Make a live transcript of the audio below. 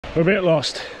We're a bit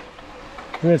lost.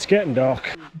 And it's getting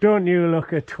dark. Don't you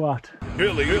look a twat.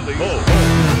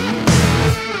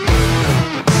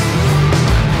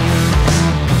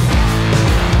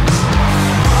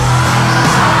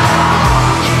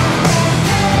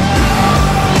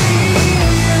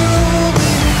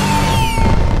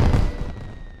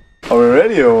 Are we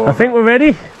ready or? I think we're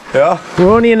ready. Yeah. We're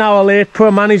only an hour late.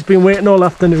 Poor man, he's been waiting all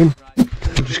afternoon.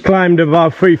 Just climbed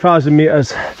about 3,000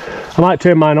 metres. I might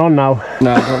turn mine on now.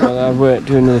 No, I don't know that. I've waited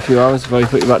to another few hours before you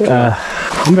put your battery on.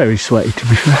 I'm very sweaty, to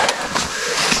be fair.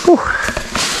 What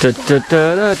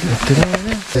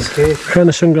kind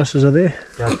of sunglasses are they?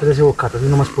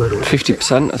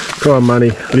 50%. Go on,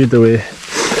 Manny, lead the way.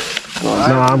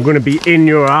 No, I'm going to be in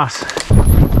your ass.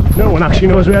 No one actually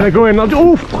knows where they're going.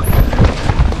 Oh!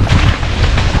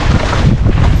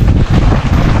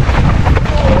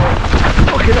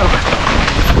 Fucking hell.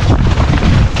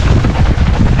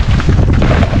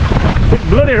 It's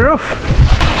bloody rough.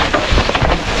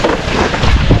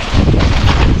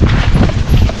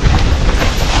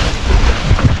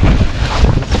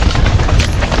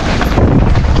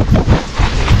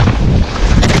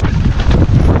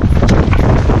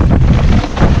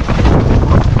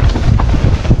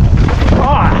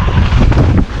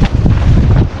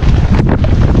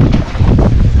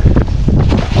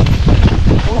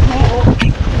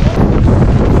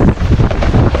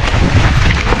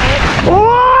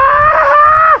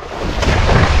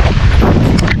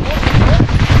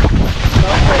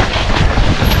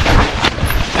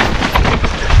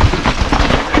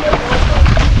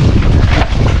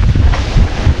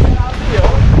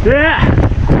 Yeah.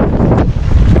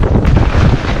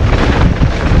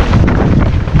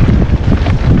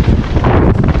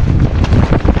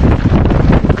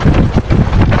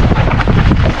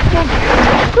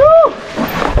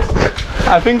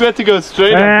 I think we had to go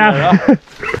straight up there, huh?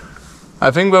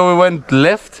 I think when we went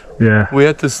left, we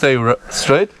had to stay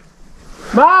straight.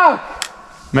 Mark!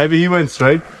 Maybe he went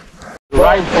straight.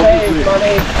 Right,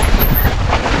 buddy.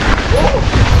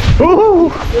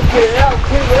 Ooh.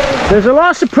 There's a lot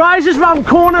of surprises round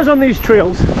corners on these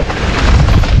trails.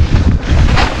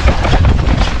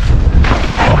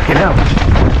 Fucking hell.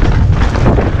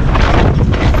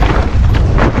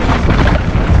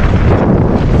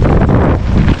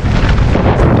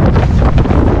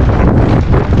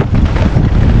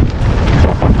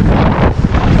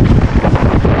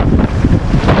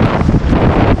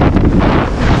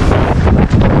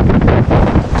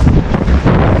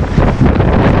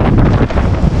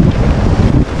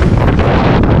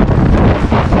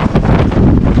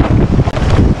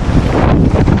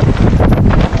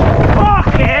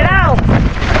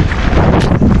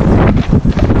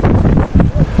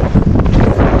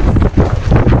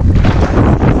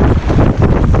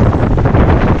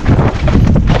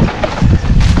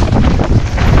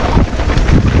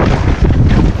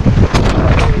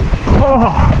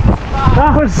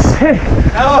 That was sick!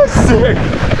 That was sick!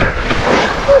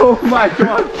 Oh my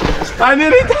god! I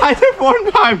nearly died at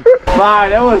one time! Man,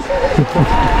 that was...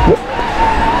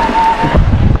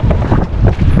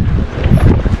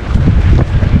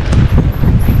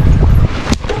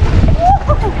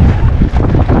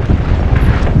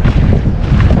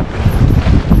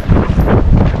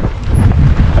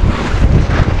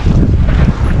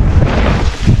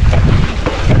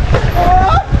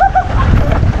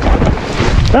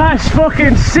 That's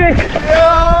fucking sick!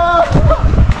 Yeah.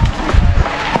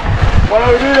 What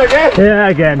are we doing again? Yeah,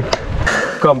 again.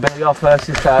 Go on, baby, off first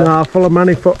this time. Nah, full of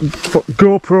money for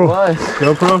GoPro. Why?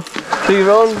 GoPro? Do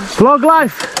your own. Vlog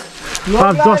life!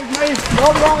 Vlog life, mate!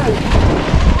 Vlog life!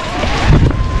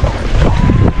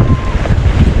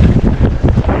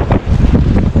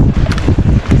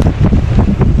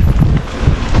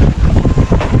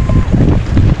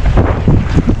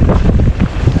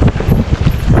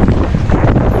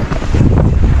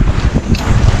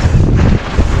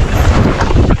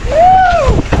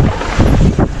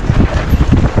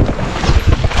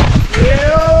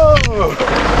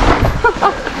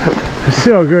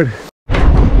 So good.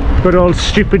 Good old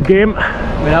stupid game.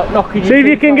 Without knocking. See if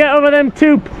you can get over them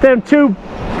two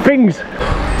things.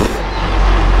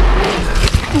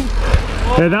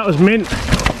 Yeah, that was mint.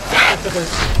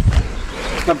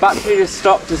 My battery just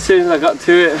stopped as soon as I got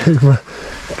to it.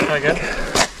 Try again.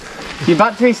 Your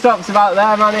battery stops about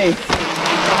there, Manny.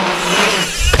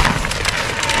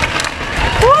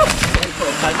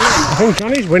 I think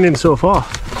Jonny's winning so far.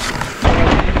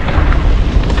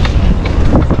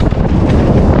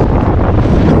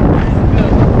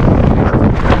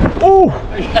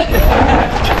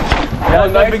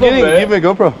 At the beginning, give me a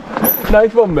GoPro.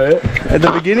 Nice one, mate. At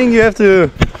the beginning, you have to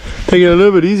take it a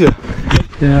little bit easier.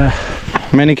 Yeah.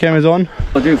 Many cameras on.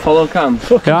 I'll do follow cam.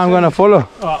 Yeah, I'm gonna follow.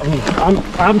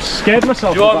 I'm scared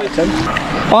myself. Do you want me to?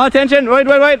 Oh, attention! Wait!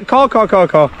 Call.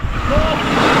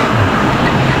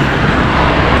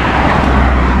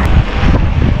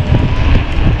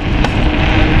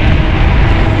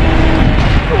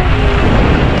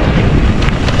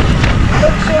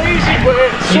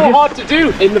 So hard to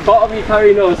do. In the bottom you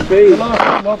carry no speed.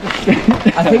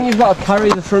 I think you've got to carry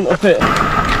the front of it.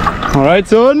 Alright,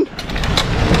 son.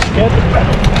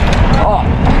 Oh.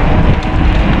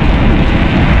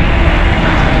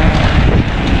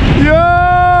 Yo!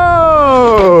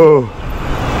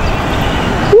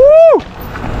 Woo!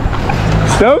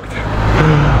 Stoked?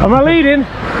 Am I leading?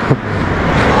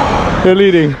 You're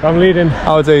leading. I'm leading.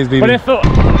 I would say he's leading. But if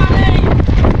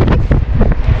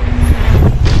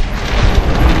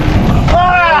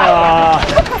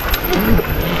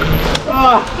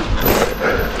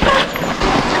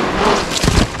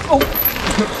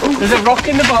There's a rock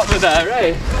in the bottom of there,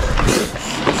 right?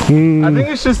 I think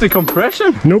it's just the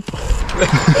compression. Nope.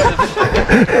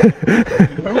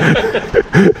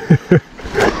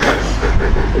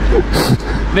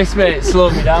 This mate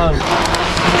slowed me down.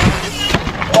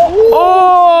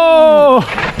 Oh!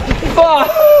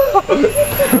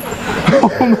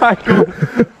 Oh my god.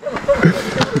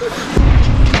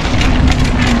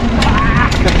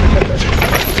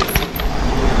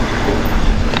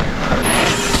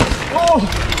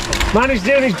 man is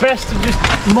doing his best to just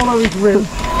mono his rim.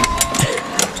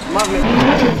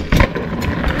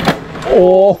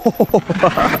 Oh!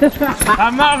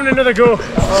 I'm not having another go.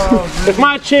 If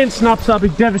my chain snaps, I'll be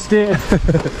devastated.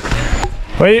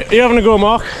 Well, you having a go,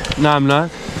 Mark? No, I'm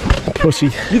not.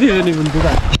 Pussy. You didn't even do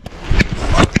that.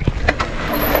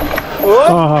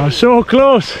 Oh, so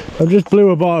close. I just blew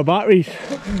a bar of batteries.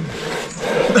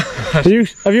 Have you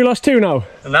lost 2 now?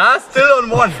 Nah, still on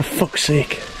 1. For fuck's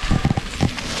sake.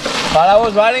 But I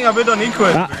was riding a bit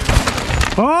unequal.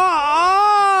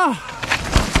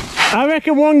 I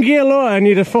reckon 1 gear lower and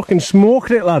you'd have fucking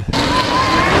smoked it, lad.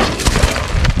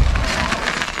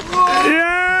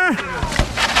 Yeah!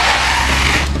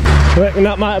 I reckon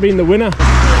that might have been the winner.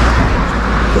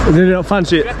 Did you not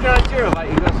fancy it?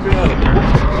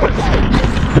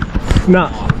 Nah.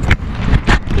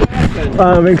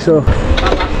 I don't think so.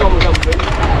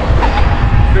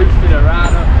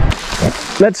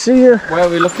 Let's see where are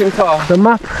we looking for? The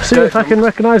map, see if I can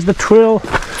recognise the trail.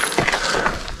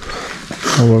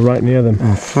 Oh, we're right near them.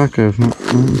 Oh fuck it.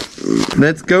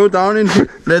 Let's go down in here.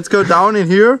 Let's go down in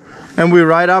here and we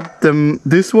ride up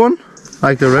this one,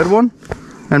 like the red one,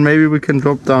 and maybe we can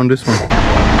drop down this one.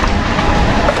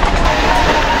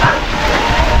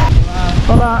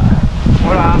 Hola.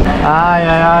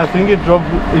 Yeah, I think it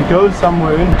goes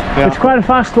somewhere in. Yeah. It's quite a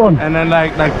fast one. And then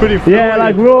like pretty flowy. Yeah,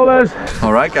 like rollers.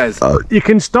 Alright guys. You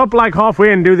can stop like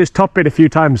halfway and do this top bit a few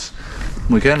times.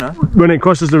 We can, huh? When it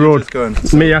crosses the road.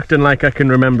 Just Me acting like I can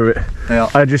remember it. Yeah.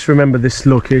 I just remember this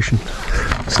location.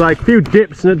 It's like a few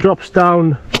dips and it drops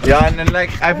down. Yeah, and then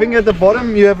like I think at the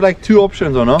bottom you have like 2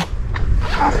 options, or no?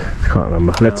 I can't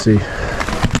remember. Let's see.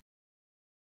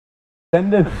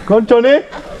 Go on, Jonny.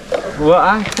 Well,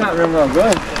 I can't remember how I'm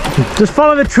going. Just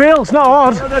follow the trail, it's not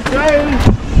hard. Follow the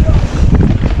trail.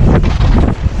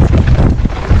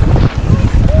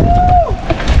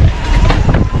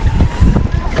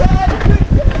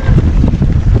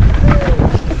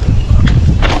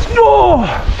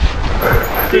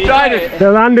 You tried it. They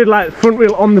landed like front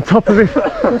wheel on the top of it.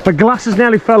 The glasses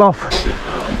nearly fell off.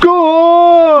 Go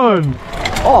on!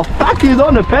 Oh fuck, he's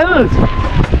on the pedals!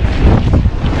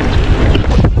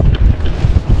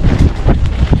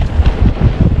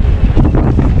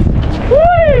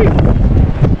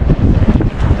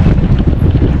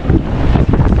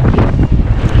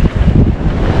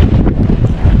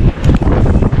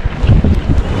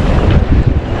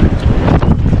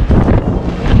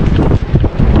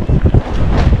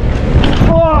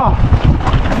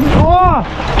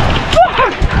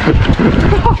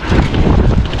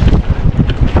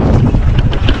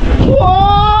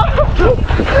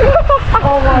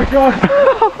 Oh my god!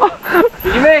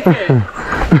 Did you make it?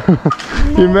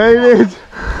 He made it!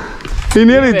 He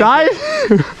nearly died!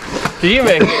 Did you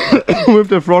make it? With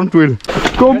the front wheel.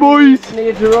 Go boys!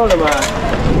 Need to roll them out.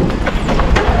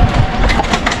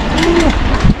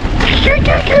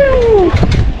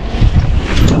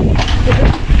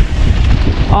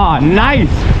 Ah, nice!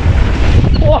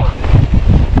 Whoa.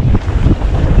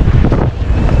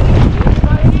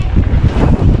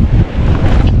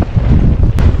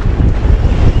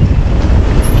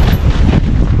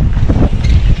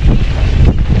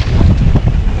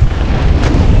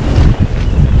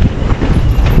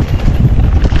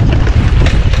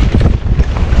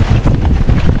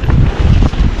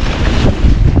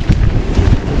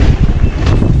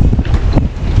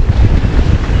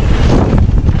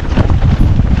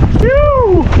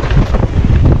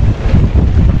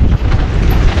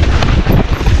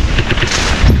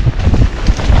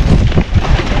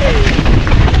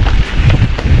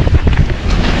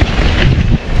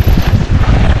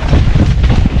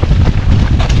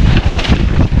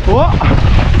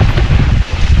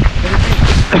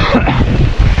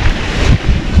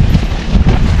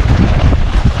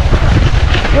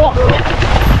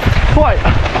 What?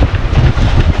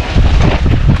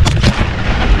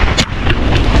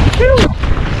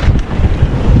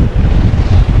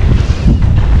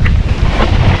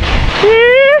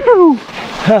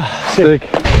 Sick.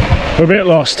 We're a bit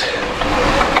lost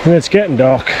and it's getting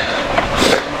dark.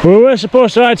 We were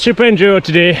supposed to ride Super Enduro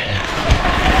today,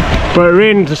 but it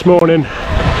rained this morning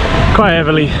quite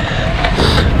heavily,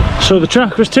 so the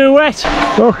track was too wet.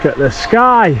 Look at the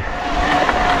sky,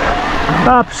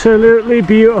 absolutely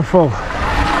beautiful.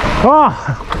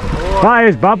 Oh, that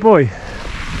is bad boy.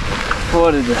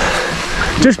 What is it?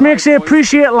 Just makes you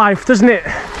appreciate life, doesn't it?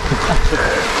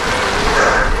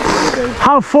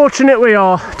 How fortunate we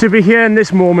are to be here in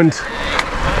this moment.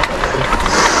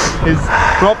 It's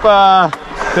proper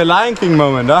the Lion King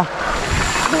moment, huh?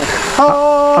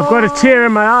 Oh. I've got a tear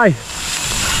in my eye.